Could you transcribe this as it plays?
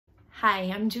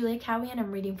Hi, I'm Giulia Cowie and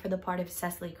I'm reading for the part of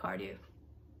Cecily Cardew.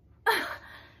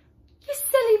 You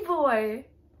silly boy!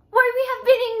 Why, we have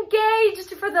been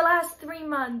engaged for the last 3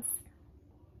 months.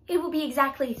 It will be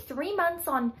exactly 3 months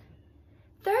on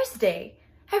Thursday,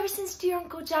 ever since dear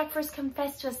Uncle Jack first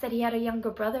confessed to us that he had a younger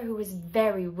brother who was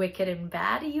very wicked and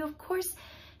bad. You, of course,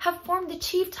 have formed the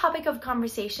chief topic of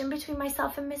conversation between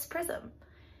myself and Miss Prism.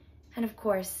 And of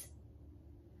course,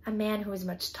 a man who is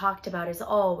much talked about is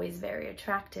always very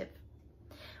attractive.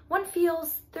 One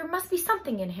feels there must be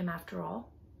something in him after all.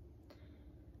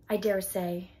 I dare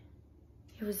say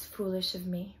it was foolish of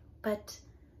me, but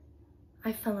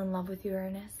I fell in love with you,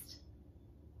 Ernest.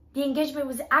 The engagement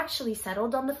was actually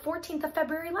settled on the 14th of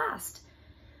February last.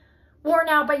 Worn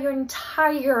out by your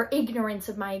entire ignorance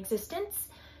of my existence,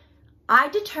 I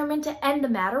determined to end the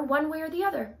matter one way or the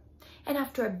other. And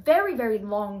after a very, very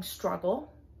long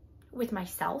struggle with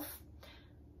myself,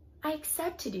 I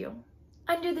accepted you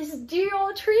under this dear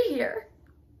old tree here.